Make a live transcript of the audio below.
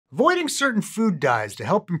Avoiding certain food dyes to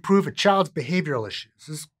help improve a child's behavioral issues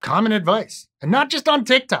is common advice, and not just on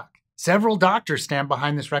TikTok. Several doctors stand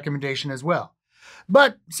behind this recommendation as well.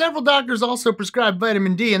 But several doctors also prescribe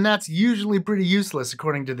vitamin D, and that's usually pretty useless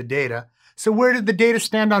according to the data. So where did the data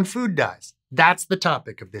stand on food dyes? That's the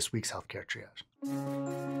topic of this week's Healthcare Triage.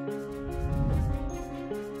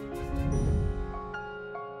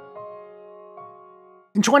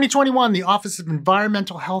 In 2021, the Office of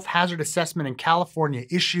Environmental Health Hazard Assessment in California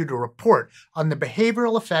issued a report on the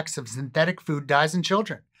behavioral effects of synthetic food dyes in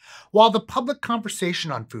children. While the public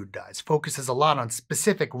conversation on food dyes focuses a lot on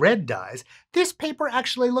specific red dyes, this paper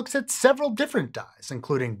actually looks at several different dyes,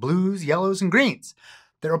 including blues, yellows, and greens.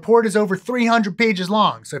 The report is over 300 pages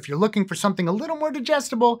long, so if you're looking for something a little more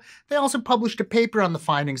digestible, they also published a paper on the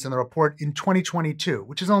findings in the report in 2022,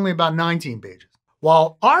 which is only about 19 pages.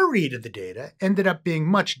 While our read of the data ended up being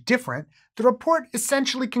much different, the report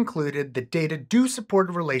essentially concluded that data do support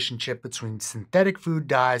a relationship between synthetic food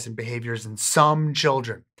dyes and behaviors in some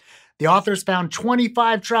children. The authors found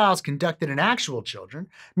 25 trials conducted in actual children,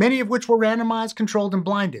 many of which were randomized, controlled, and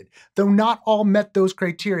blinded, though not all met those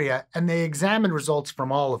criteria, and they examined results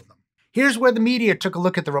from all of them. Here's where the media took a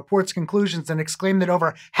look at the report's conclusions and exclaimed that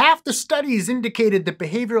over half the studies indicated that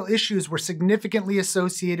behavioral issues were significantly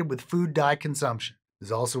associated with food dye consumption. This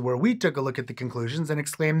is also where we took a look at the conclusions and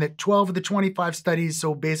exclaimed that 12 of the 25 studies,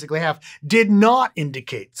 so basically half, did not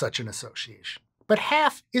indicate such an association. But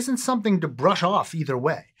half isn't something to brush off either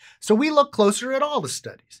way. So we looked closer at all the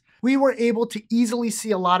studies. We were able to easily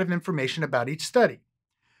see a lot of information about each study.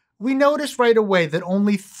 We noticed right away that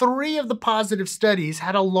only 3 of the positive studies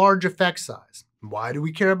had a large effect size. Why do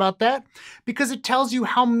we care about that? Because it tells you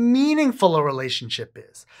how meaningful a relationship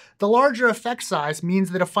is. The larger effect size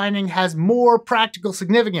means that a finding has more practical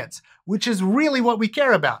significance, which is really what we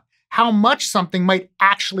care about, how much something might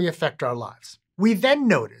actually affect our lives. We then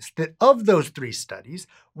noticed that of those 3 studies,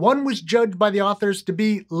 one was judged by the authors to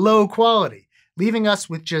be low quality, leaving us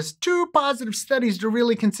with just 2 positive studies to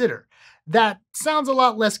really consider. That sounds a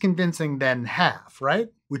lot less convincing than half, right?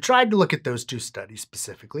 We tried to look at those 2 studies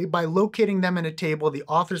specifically by locating them in a table the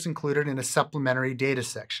authors included in a supplementary data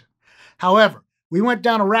section. However, we went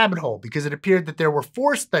down a rabbit hole because it appeared that there were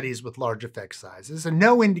 4 studies with large effect sizes and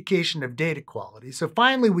no indication of data quality, so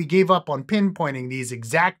finally we gave up on pinpointing these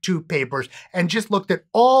exact 2 papers and just looked at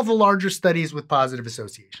all the larger studies with positive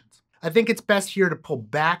associations. I think it's best here to pull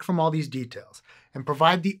back from all these details and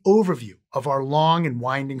provide the overview of our long and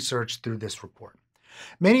winding search through this report.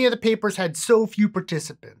 Many of the papers had so few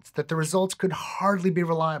participants that the results could hardly be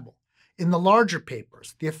reliable. In the larger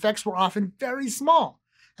papers, the effects were often very small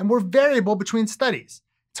and were variable between studies.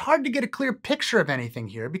 It's hard to get a clear picture of anything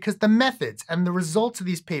here because the methods and the results of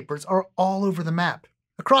these papers are all over the map.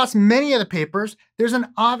 Across many of the papers, there's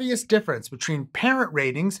an obvious difference between parent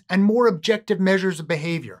ratings and more objective measures of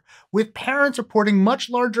behavior, with parents reporting much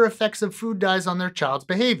larger effects of food dyes on their child's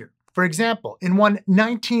behavior. For example, in one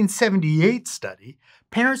 1978 study,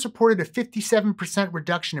 parents reported a 57%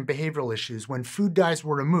 reduction in behavioral issues when food dyes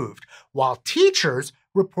were removed, while teachers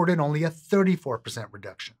reported only a 34%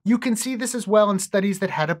 reduction. You can see this as well in studies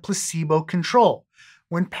that had a placebo control.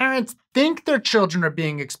 When parents think their children are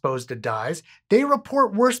being exposed to dyes, they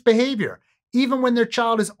report worse behavior, even when their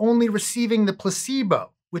child is only receiving the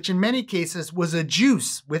placebo, which in many cases was a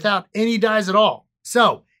juice without any dyes at all.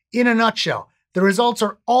 So, in a nutshell, the results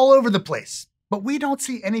are all over the place, but we don't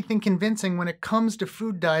see anything convincing when it comes to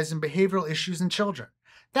food dyes and behavioral issues in children.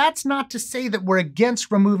 That's not to say that we're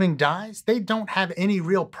against removing dyes. They don't have any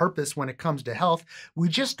real purpose when it comes to health. We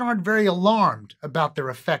just aren't very alarmed about their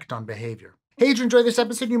effect on behavior. Hey, did you enjoy this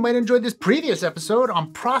episode? You might enjoy this previous episode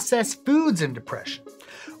on processed foods and depression.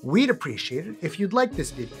 We'd appreciate it if you'd like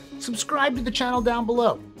this video. Subscribe to the channel down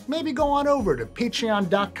below. Maybe go on over to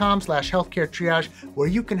patreon.com/healthcaretriage where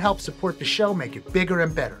you can help support the show, make it bigger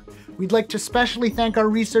and better. We'd like to specially thank our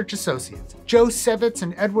research associates, Joe Sevitz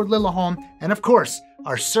and Edward Lillaholm, and of course,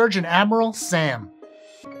 our Surgeon Admiral, Sam.